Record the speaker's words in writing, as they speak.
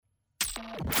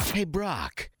Hey,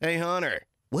 Brock. Hey, Hunter.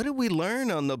 What did we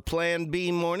learn on the Plan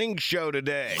B morning show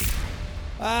today?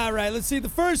 All right, let's see. The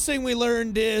first thing we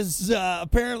learned is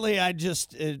apparently I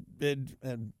just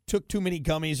took too many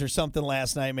gummies or something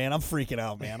last night, man. I'm freaking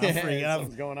out, man. I'm freaking out.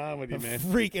 What's going on with you, man?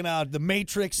 Freaking out. The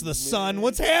Matrix, the sun.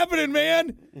 What's happening,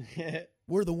 man?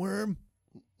 We're the worm.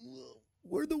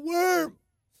 We're the worm.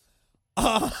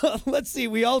 Let's see.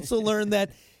 We also learned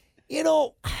that,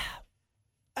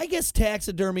 I guess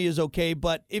taxidermy is okay,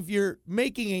 but if you're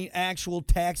making an actual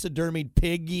taxidermied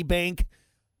piggy bank,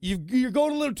 you're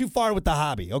going a little too far with the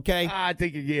hobby, okay? I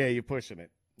think, you're pushing it.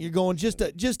 You're going just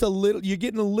a little. You're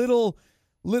getting a little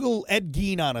Ed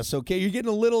Gein on us, okay? You're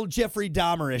getting a little Jeffrey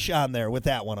Dahmerish on there with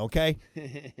that one, okay?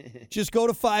 Just go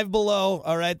to Five Below,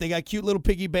 all right? They got cute little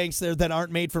piggy banks there that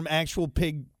aren't made from actual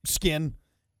pig skin,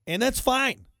 and that's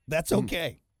fine. That's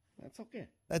okay. That's okay.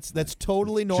 That's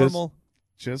totally normal.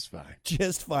 Just fine.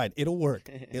 Just fine. It'll work.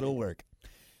 It'll work.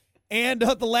 And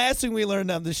the last thing we learned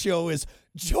on the show is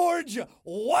George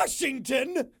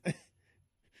Washington.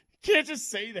 Can't just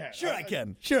say that. Sure I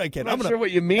can. I'm not sure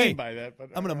what you mean by that.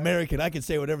 But I'm an American. I can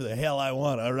say whatever the hell I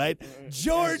want, all right?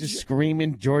 George. Just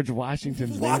screaming George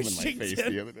Washington's name in my face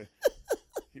the other day.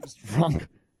 He was drunk.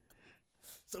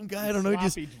 Some guy, I don't know,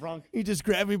 drunk. He just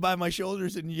grabbed me by my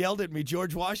shoulders and yelled at me,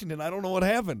 George Washington. I don't know what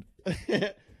happened.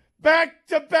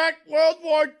 Back-to-back World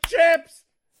War champs.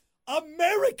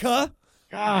 America.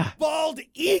 Bald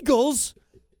eagles,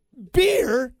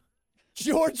 beer,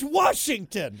 George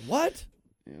Washington. What?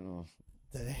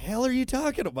 The hell are you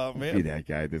talking about, man? Be that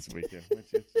guy this weekend.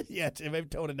 Yeah, Tim, maybe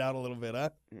tone it down a little bit, huh?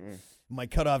 My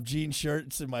cutoff jean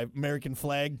shirts and my American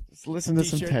flag. Just listen to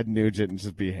T-shirt. some Ted Nugent and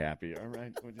just be happy, all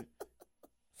right?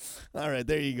 All right,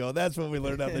 there you go. That's what we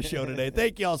learned on the show today.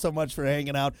 Thank you all so much for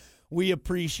hanging out. We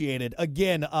appreciate it.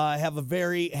 Again, have a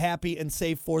very happy and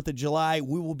safe 4th of July.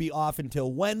 We will be off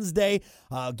until Wednesday.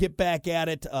 Get back at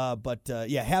it. But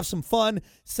have some fun.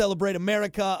 Celebrate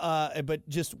America. But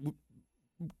just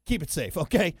keep it safe,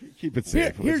 okay? Keep it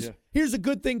safe. Here's a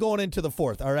good thing going into the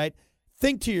 4th, all right?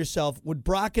 Think to yourself, would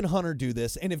Brock and Hunter do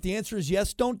this? And if the answer is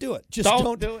yes, don't do it. Just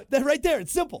don't do it. That right there.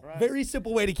 It's simple. Right. Very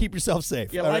simple way to keep yourself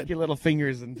safe. You like your little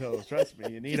fingers and toes. Trust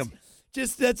me, you need them.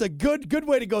 Just that's a good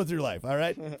way to go through life, all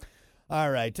right?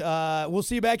 All right. We'll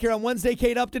see you back here on Wednesday.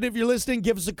 Kate Upton, if you're listening,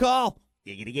 give us a call.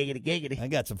 Giggity. I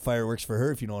got some fireworks for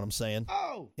her, if you know what I'm saying.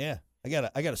 Oh. Yeah. I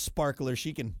got a sparkler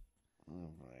she can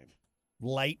Right.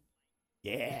 light.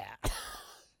 Yeah.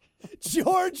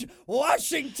 George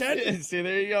Washington. See,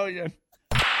 there you go again.